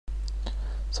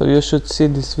So you should see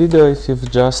this video if you've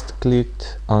just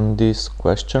clicked on this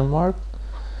question mark.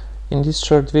 In this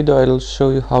short video I'll show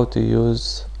you how to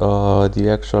use the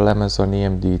actual Amazon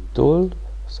EMD tool.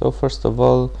 So first of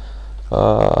all,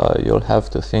 you'll have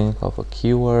to think of a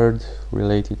keyword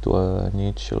related to a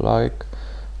niche you like.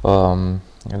 I'll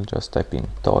just type in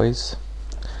toys,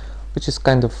 which is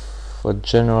kind of a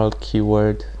general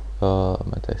keyword,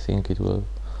 but I think it will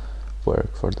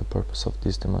work for the purpose of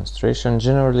this demonstration.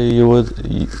 Generally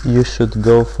you should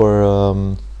go for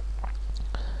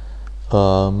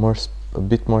a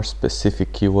bit more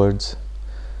specific keywords,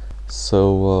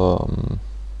 so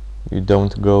you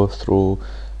don't go through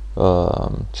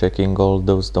checking all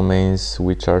those domains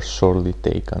which are surely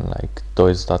taken, like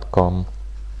toys.com.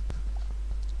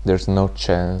 There's no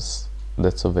chance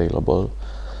that's available.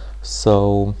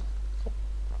 So,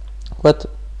 but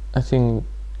I think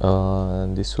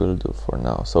this will do for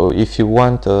now. So if you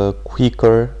want a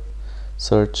quicker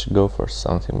search, go for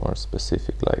something more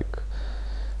specific, like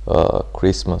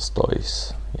Christmas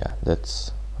toys. Yeah,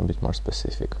 that's a bit more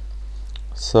specific.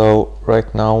 So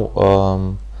right now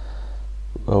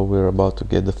we're about to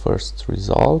get the first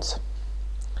results.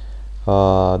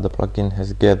 The plugin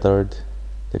has gathered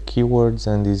the keywords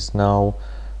and is now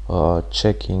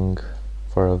checking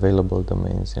for available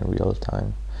domains in real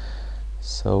time.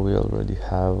 So we already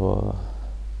have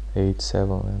 8,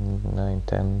 7, 9,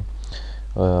 10.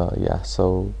 Yeah,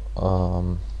 so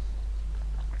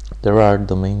there are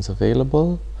domains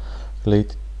available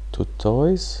related to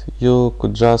toys. You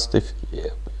could just, if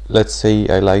let's say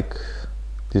I like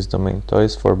this domain,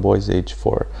 toys for boys age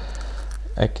 4,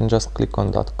 I can just click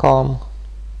on .com.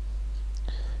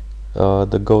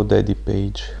 The GoDaddy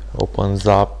page opens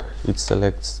up. It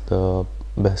selects the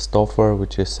best offer,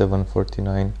 which is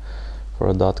 $7.49 for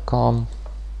a .com.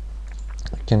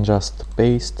 I can just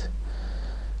paste.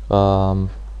 The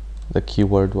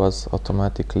keyword was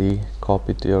automatically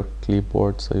copied to your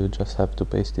clipboard, so you just have to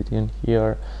paste it in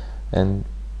here and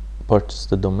purchase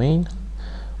the domain.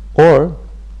 Or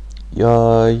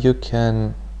you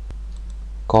can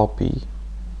copy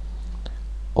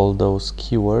all those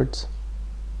keywords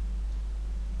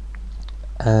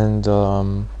and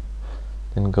then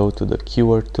go to the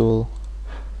keyword tool.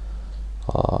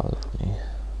 Let me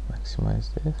maximize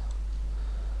this.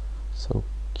 So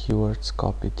keywords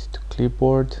copied to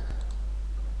clipboard,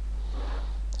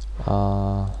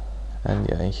 and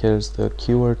yeah, here's the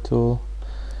keyword tool.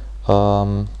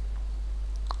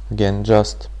 Again,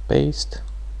 just paste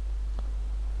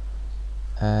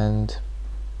and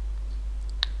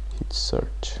hit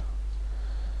search.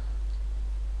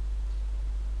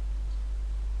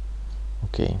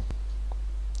 Okay,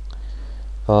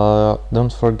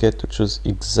 don't forget to choose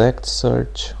exact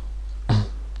search.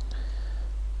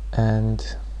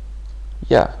 And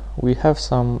yeah, we have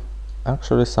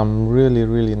actually some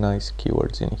really nice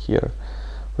keywords in here.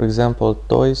 For example,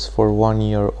 toys for 1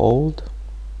 year old.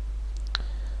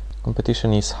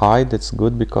 Competition is high. That's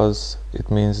good, because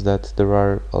it means that there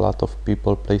are a lot of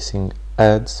people placing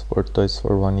ads for toys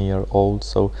for 1 year old.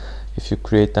 So if you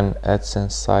create an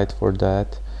AdSense site for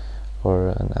that, or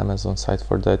an Amazon site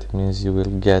for that, it means you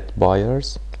will get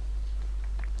buyers.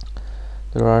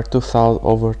 There are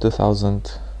over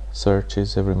 2,000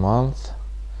 searches every month,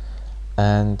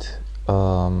 and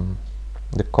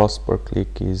the cost per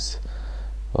click is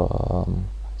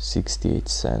 68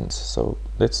 cents. So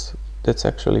that's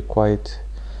actually quite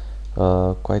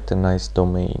a nice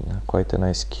domain, quite a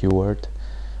nice keyword.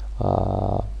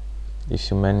 If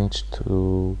you manage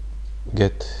to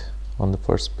get on the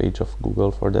first page of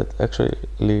Google for that. Actually,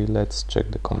 let's check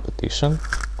the competition.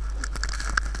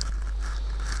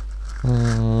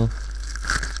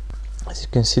 As you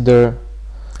can see there,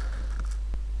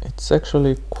 it's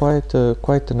actually quite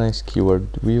a nice keyword.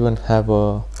 We even have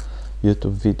a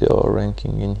YouTube video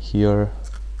ranking in here.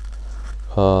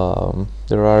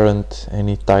 There aren't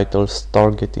any titles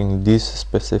targeting this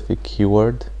specific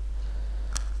keyword,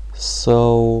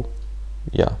 so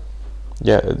yeah,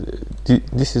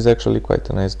 this is actually quite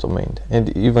a nice domain.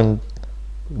 And even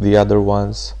the other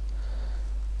ones,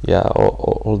 yeah,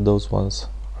 all those ones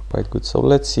are quite good. So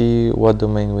let's see what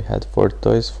domain we had for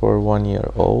toys for 1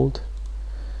 year old.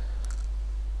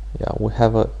 Yeah, we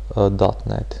have a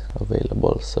 .net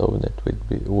available, so that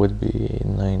would be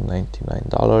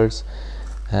 $9.99,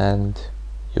 and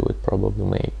you would probably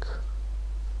make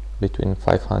between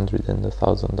 $500 and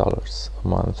 $1,000 a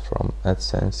month from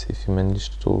AdSense if you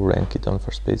manage to rank it on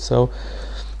first page. So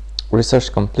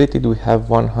research completed. We have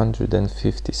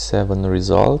 157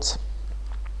 results.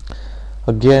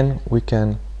 Again, we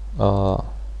can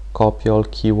copy all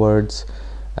keywords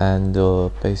and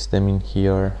paste them in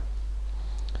here.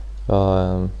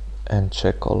 and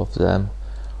check all of them.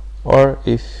 Or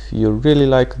if you really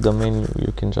like a domain,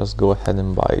 you can just go ahead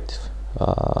and buy it.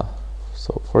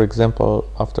 So for example,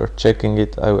 after checking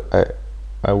it,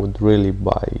 I would really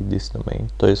buy this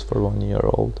domain, toys for 1 year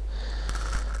old.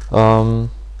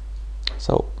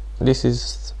 So this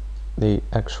is the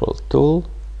actual tool.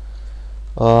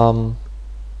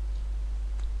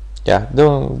 Yeah,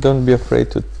 don't be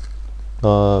afraid to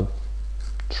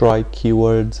try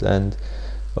keywords, and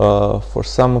for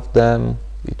some of them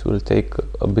it will take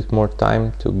a bit more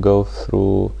time to go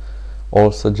through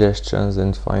all suggestions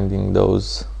and finding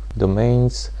those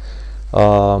domains,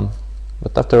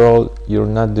 but after all, you're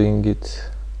not doing it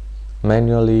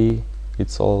manually,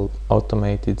 it's all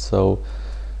automated. So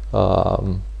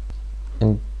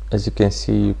and as you can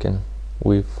see,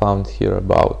 we found here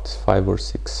about 5 or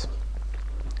 6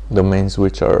 domains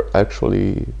which are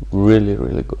actually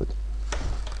really good.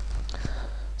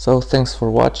 So thanks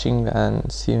for watching,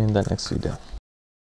 and see you in the next video.